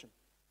exception.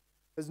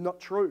 That's not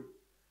true.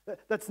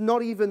 That's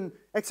not even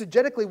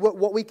exegetically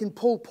what we can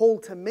pull Paul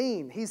to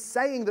mean. He's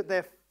saying that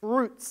they're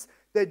fruits,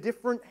 they're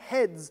different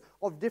heads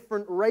of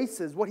different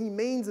races. What he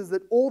means is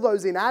that all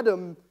those in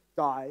Adam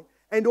die,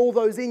 and all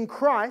those in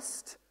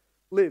Christ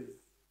live.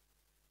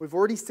 We've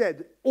already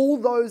said all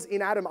those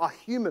in Adam are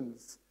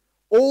humans.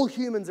 All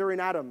humans are in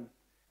Adam,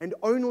 and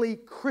only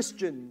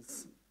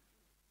Christians,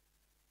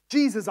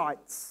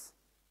 Jesusites,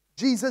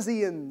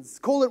 Jesusians,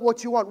 call it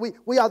what you want.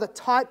 We are the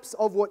types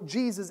of what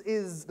Jesus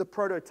is, the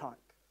prototype.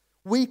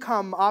 We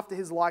come after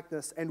his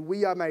likeness, and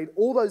we are made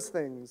all those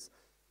things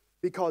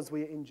because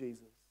we are in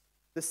Jesus.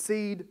 The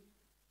seed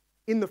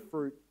in the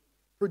fruit,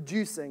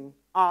 producing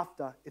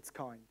after its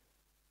kind.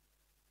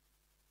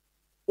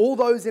 All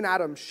those in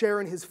Adam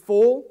share in his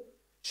fall,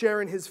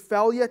 share in his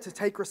failure to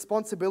take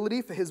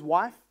responsibility for his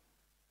wife,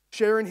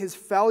 share in his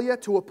failure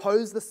to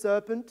oppose the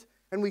serpent,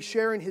 and we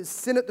share in his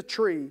sin at the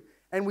tree,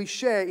 and we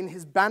share in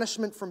his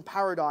banishment from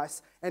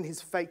paradise and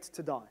his fate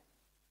to die.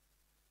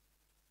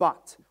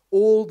 But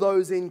all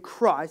those in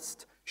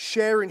Christ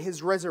share in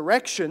his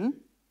resurrection,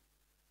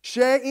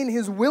 share in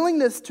his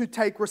willingness to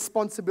take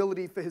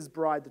responsibility for his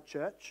bride, the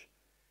church,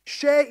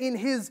 share in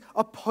his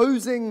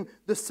opposing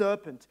the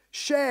serpent,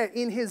 share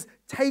in his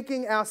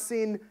taking our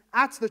sin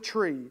at the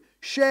tree,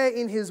 share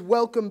in his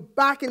welcome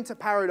back into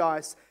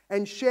paradise,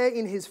 and share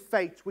in his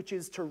fate, which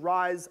is to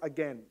rise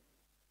again.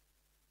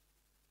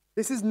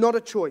 This is not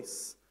a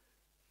choice.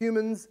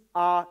 Humans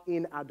are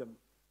in Adam.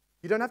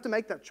 You don't have to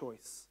make that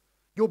choice.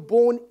 You're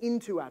born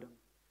into Adam.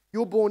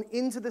 You're born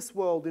into this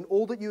world, and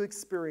all that you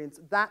experience,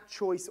 that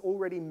choice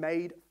already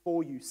made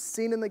for you.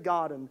 Sin in the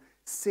garden,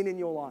 sin in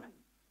your life.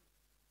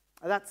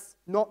 That's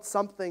not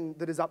something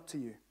that is up to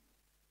you.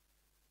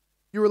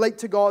 You relate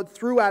to God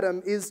through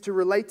Adam is to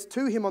relate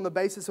to him on the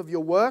basis of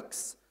your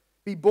works,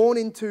 be born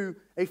into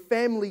a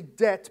family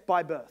debt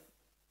by birth.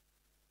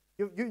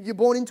 You're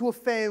born into a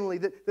family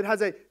that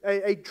has an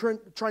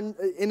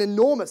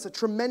enormous, a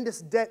tremendous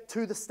debt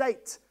to the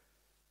state.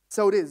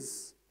 So it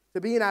is.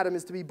 To be in Adam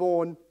is to be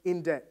born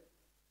in debt.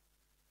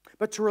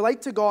 But to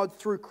relate to God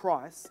through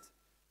Christ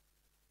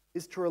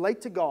is to relate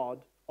to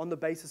God on the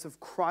basis of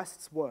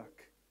Christ's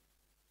work.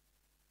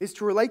 Is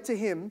to relate to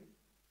him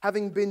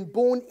having been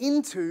born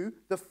into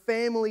the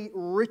family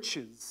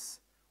riches,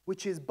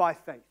 which is by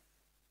faith.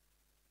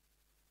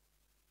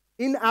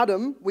 In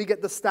Adam, we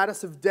get the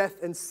status of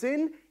death and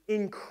sin.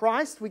 In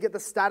Christ, we get the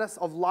status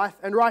of life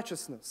and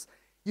righteousness.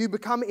 You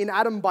become in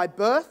Adam by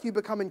birth. You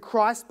become in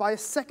Christ by a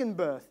second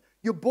birth.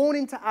 You're born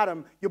into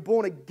Adam. You're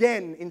born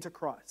again into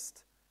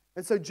Christ.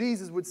 And so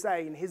Jesus would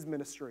say in his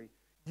ministry,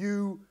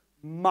 you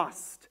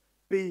must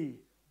be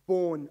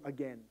born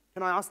again.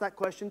 Can I ask that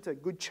question to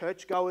good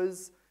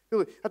churchgoers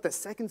at the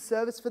second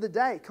service for the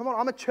day? Come on,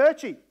 I'm a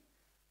churchy.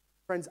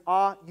 Friends,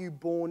 are you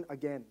born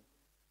again?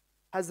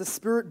 Has the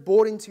Spirit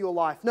brought into your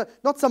life? No,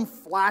 not some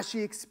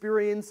flashy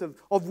experience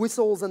of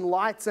whistles and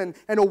lights and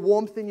a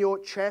warmth in your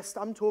chest.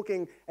 I'm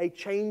talking a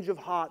change of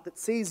heart that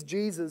sees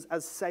Jesus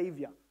as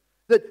Savior.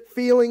 That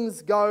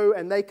feelings go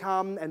and they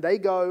come and they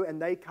go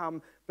and they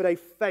come, but a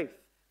faith,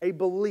 a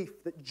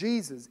belief that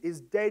Jesus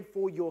is dead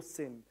for your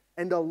sin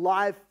and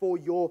alive for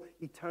your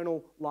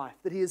eternal life.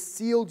 That he has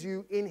sealed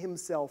you in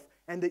himself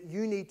and that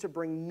you need to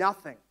bring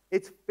nothing.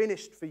 It's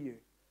finished for you.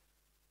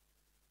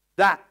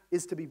 That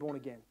is to be born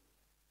again.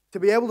 To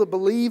be able to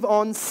believe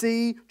on,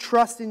 see,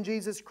 trust in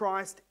Jesus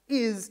Christ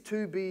is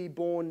to be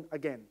born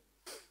again.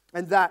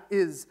 And that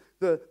is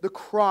the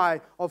cry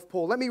of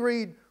Paul. Let me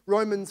read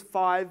Romans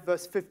 5,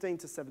 verse 15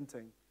 to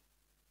 17,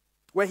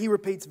 where he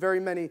repeats very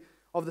many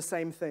of the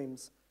same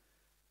themes.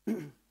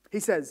 He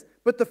says,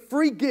 but the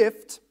free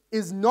gift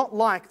is not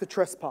like the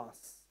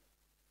trespass.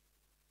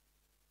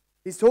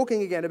 He's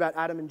talking again about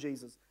Adam and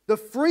Jesus. The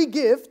free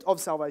gift of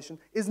salvation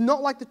is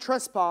not like the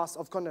trespass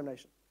of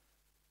condemnation.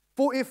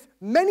 For if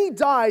many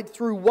died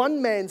through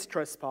one man's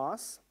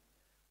trespass,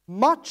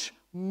 much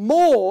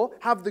more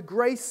have the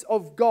grace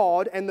of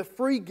God and the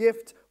free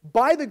gift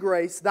by the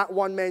grace, that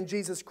one man,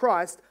 Jesus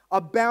Christ,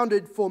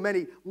 abounded for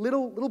many.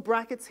 Little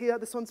brackets here,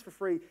 this one's for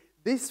free.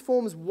 This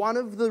forms one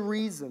of the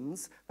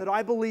reasons that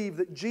I believe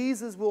that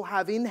Jesus will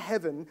have in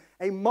heaven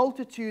a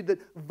multitude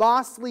that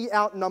vastly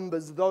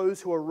outnumbers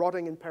those who are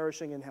rotting and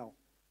perishing in hell.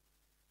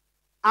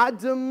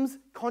 Adam's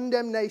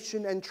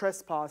condemnation and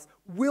trespass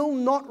will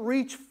not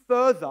reach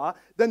further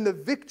than the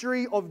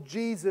victory of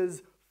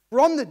Jesus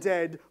from the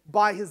dead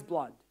by his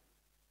blood.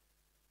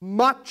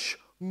 Much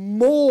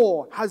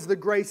more has the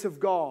grace of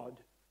God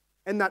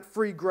and that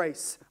free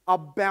grace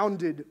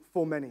abounded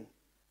for many.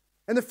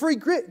 And the free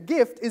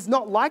gift is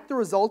not like the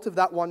result of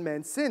that one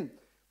man's sin.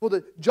 For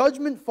the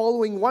judgment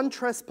following one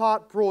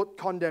trespass brought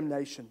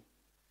condemnation.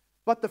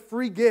 But the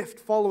free gift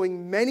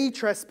following many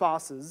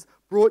trespasses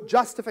brought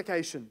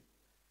justification.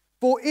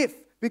 For if,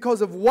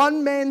 because of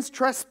one man's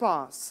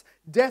trespass,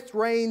 death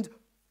reigned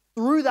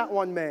through that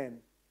one man,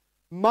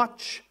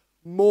 much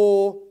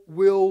more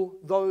will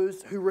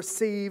those who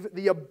receive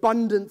the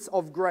abundance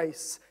of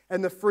grace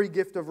and the free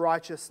gift of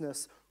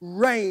righteousness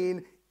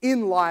reign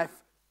in life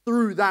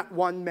through that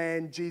one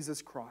man,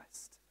 Jesus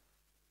Christ.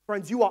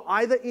 Friends, you are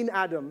either in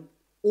Adam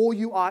or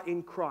you are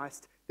in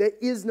Christ. There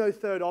is no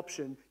third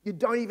option. You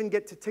don't even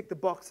get to tick the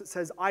box that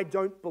says, I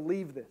don't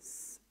believe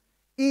this.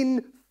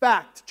 In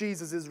fact,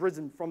 Jesus is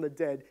risen from the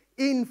dead.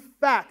 In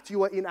fact,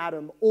 you are in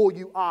Adam or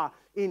you are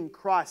in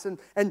Christ.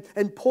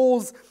 And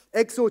Paul's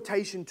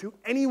exhortation to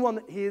anyone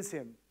that hears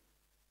him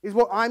is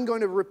what I'm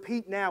going to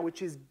repeat now,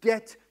 which is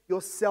get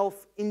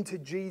yourself into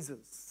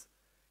Jesus.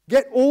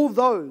 Get all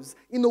those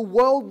in the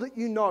world that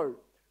you know,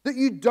 that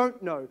you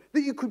don't know,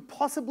 that you could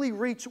possibly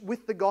reach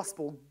with the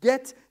gospel.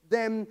 Get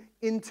them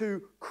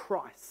into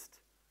Christ.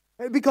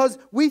 Because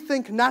we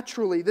think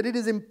naturally that it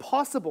is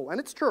impossible, and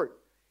it's true,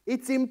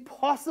 it's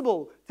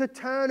impossible to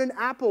turn an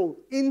apple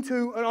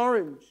into an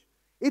orange.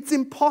 It's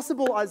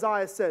impossible,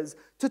 Isaiah says,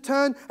 to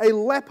turn a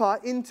leper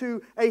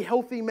into a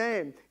healthy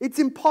man. It's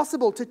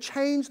impossible to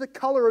change the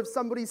color of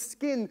somebody's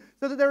skin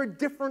so that they're a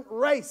different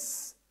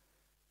race.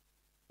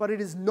 But it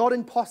is not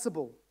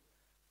impossible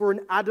for an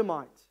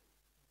Adamite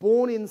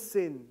born in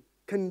sin,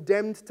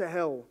 condemned to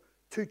hell,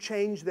 to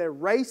change their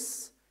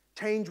race,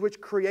 change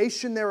which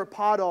creation they're a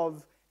part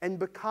of, and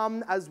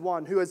become as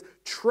one who has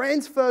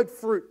transferred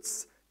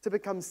fruits to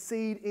become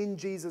seed in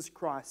Jesus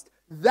Christ.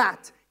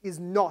 That is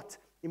not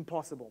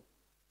impossible.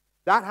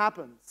 That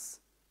happens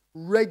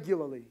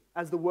regularly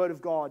as the Word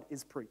of God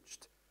is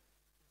preached.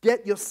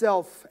 Get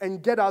yourself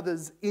and get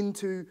others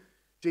into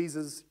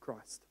Jesus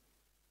Christ.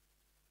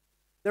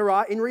 There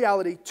are, in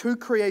reality, two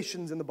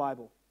creations in the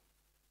Bible.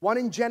 One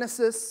in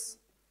Genesis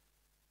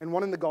and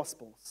one in the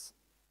Gospels.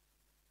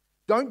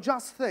 Don't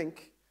just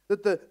think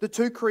that the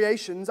two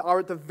creations are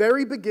at the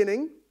very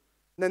beginning,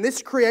 and then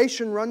this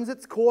creation runs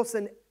its course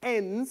and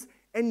ends,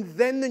 and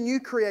then the new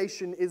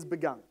creation is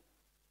begun.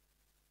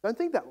 Don't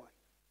think that way.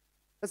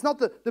 That's not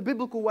the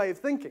biblical way of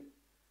thinking.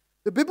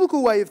 The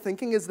biblical way of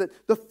thinking is that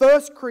the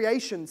first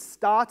creation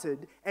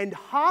started, and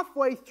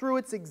halfway through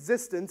its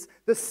existence,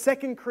 the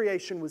second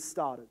creation was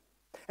started.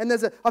 And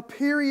there's a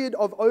period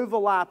of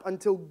overlap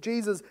until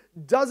Jesus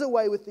does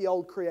away with the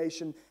old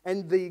creation,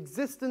 and the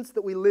existence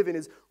that we live in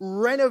is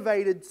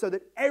renovated so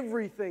that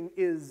everything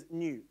is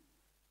new.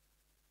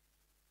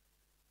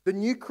 The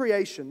new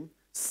creation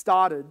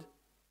started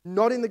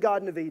not in the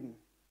Garden of Eden,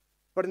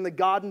 but in the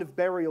garden of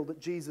burial that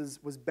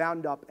Jesus was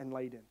bound up and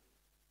laid in.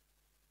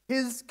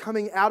 His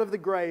coming out of the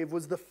grave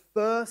was the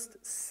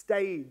first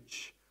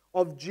stage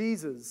of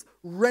Jesus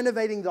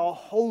renovating the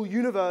whole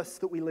universe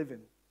that we live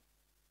in.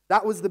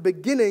 That was the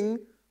beginning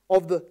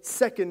of the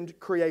second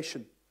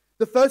creation.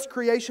 The first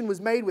creation was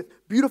made with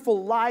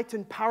beautiful light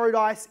and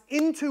paradise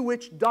into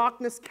which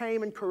darkness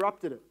came and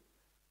corrupted it.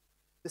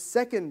 The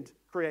second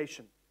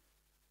creation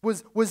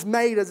was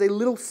made as a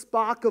little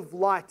spark of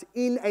light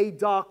in a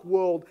dark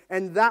world,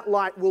 and that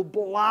light will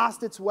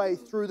blast its way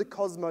through the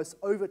cosmos,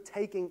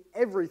 overtaking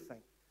everything.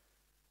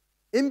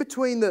 In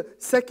between the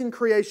second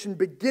creation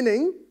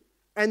beginning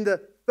and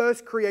the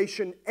first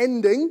creation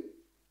ending,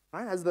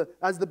 right, as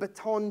the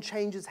baton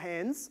changes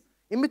hands,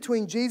 in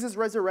between Jesus'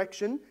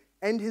 resurrection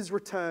and his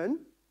return,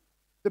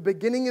 the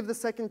beginning of the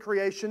second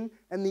creation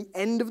and the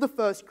end of the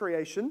first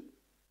creation,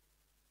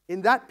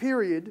 in that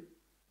period,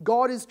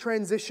 God is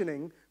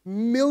transitioning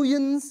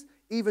millions,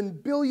 even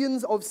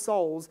billions of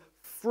souls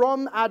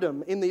from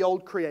Adam in the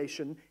old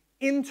creation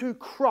into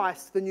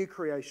Christ, the new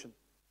creation.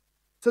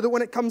 So that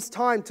when it comes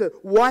time to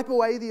wipe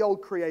away the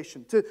old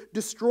creation, to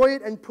destroy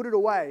it and put it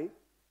away,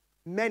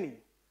 many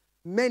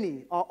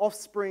are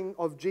offspring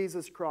of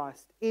Jesus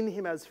Christ, in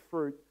him as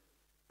fruit,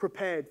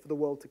 prepared for the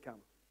world to come.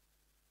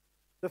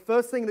 The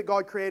first thing that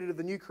God created of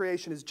the new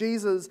creation is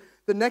Jesus.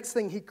 The next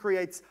thing he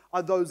creates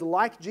are those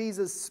like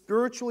Jesus,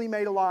 spiritually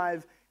made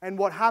alive. And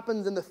what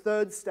happens in the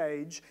third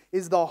stage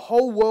is the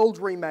whole world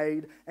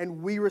remade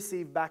and we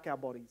receive back our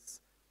bodies.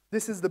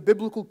 This is the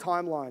biblical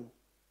timeline.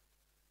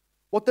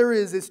 What there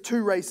is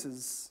two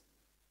races.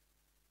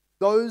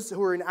 Those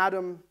who are in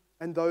Adam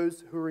and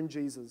those who are in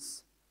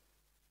Jesus.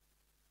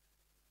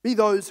 Be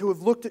those who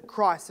have looked at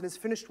Christ and his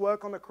finished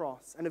work on the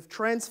cross and have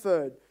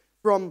transferred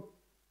from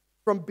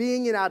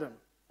being in Adam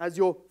as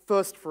your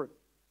first fruit,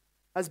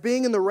 as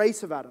being in the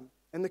race of Adam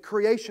and the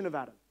creation of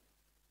Adam.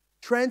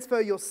 Transfer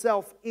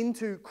yourself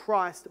into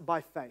Christ by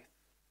faith.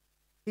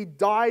 He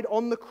died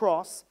on the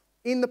cross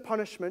in the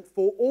punishment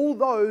for all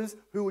those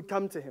who would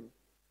come to him.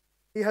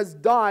 He has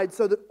died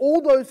so that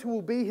all those who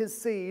will be his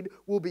seed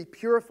will be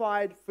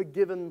purified,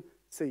 forgiven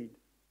seed.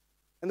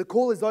 And the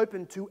call is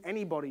open to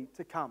anybody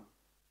to come.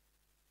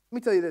 Let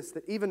me tell you this,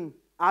 that even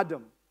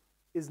Adam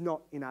is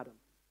not in Adam.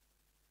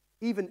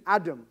 Even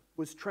Adam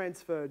was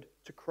transferred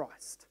to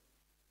Christ.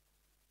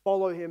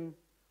 Follow him,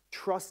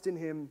 trust in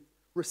him,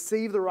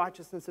 receive the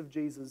righteousness of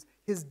Jesus,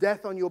 his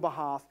death on your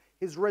behalf,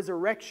 his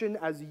resurrection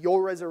as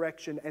your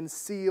resurrection, and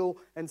seal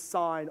and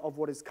sign of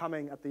what is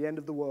coming at the end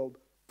of the world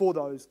for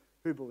those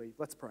who believe.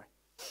 Let's pray.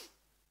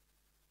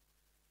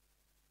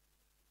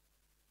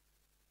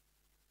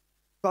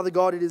 Father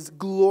God, it is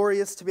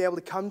glorious to be able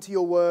to come to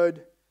your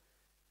word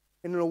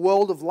And in a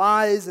world of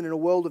lies and in a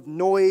world of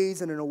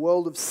noise and in a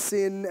world of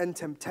sin and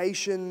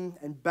temptation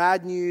and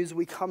bad news,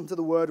 we come to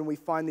the Word and we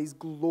find these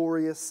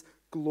glorious,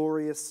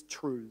 glorious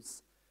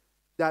truths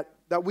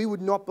that we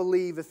would not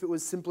believe if it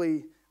was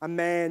simply a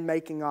man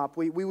making up.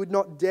 We would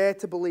not dare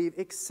to believe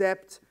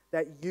except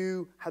that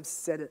you have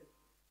said it.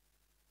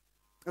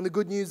 And the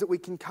good news that we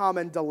can come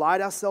and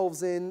delight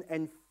ourselves in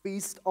and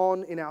feast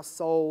on in our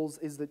souls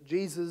is that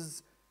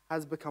Jesus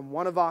has become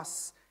one of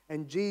us,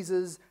 and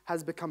Jesus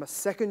has become a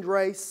second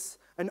race,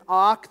 an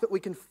ark that we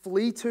can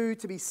flee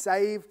to be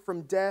saved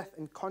from death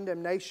and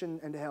condemnation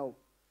and hell.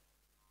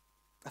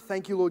 I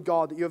thank you, Lord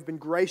God, that you have been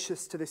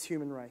gracious to this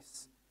human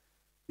race.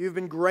 You have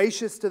been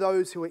gracious to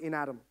those who are in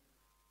Adam,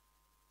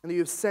 and that you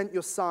have sent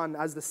your Son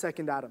as the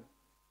second Adam,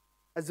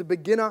 as the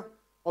beginner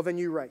of a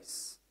new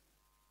race,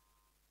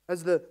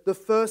 as the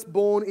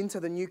firstborn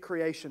into the new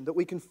creation that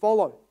we can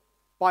follow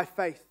by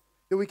faith,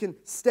 that we can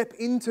step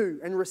into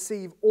and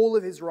receive all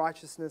of his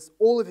righteousness,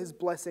 all of his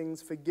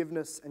blessings,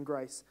 forgiveness, and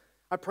grace.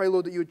 I pray,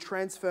 Lord, that you would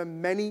transfer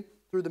many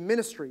through the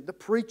ministry, the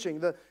preaching,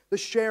 the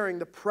sharing,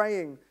 the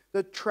praying,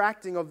 the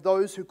tracting of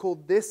those who call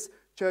this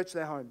church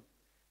their home.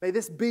 May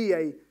this be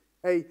a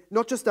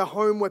not just a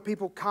home where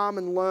people come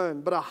and learn,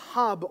 but a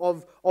hub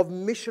of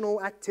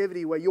missional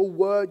activity where your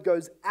word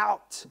goes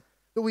out,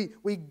 that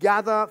we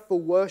gather for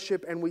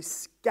worship and we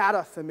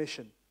scatter for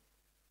mission.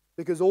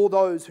 Because all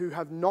those who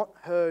have not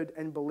heard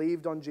and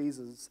believed on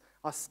Jesus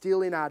are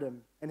still in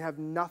Adam and have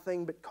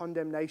nothing but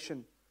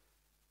condemnation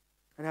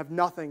and have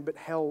nothing but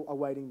hell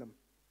awaiting them.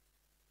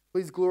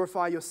 Please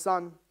glorify your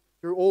Son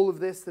through all of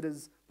this that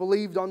is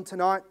believed on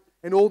tonight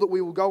and all that we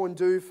will go and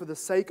do for the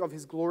sake of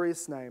his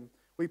glorious name.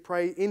 We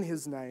pray in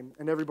his name.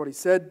 And everybody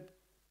said,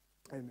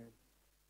 Amen.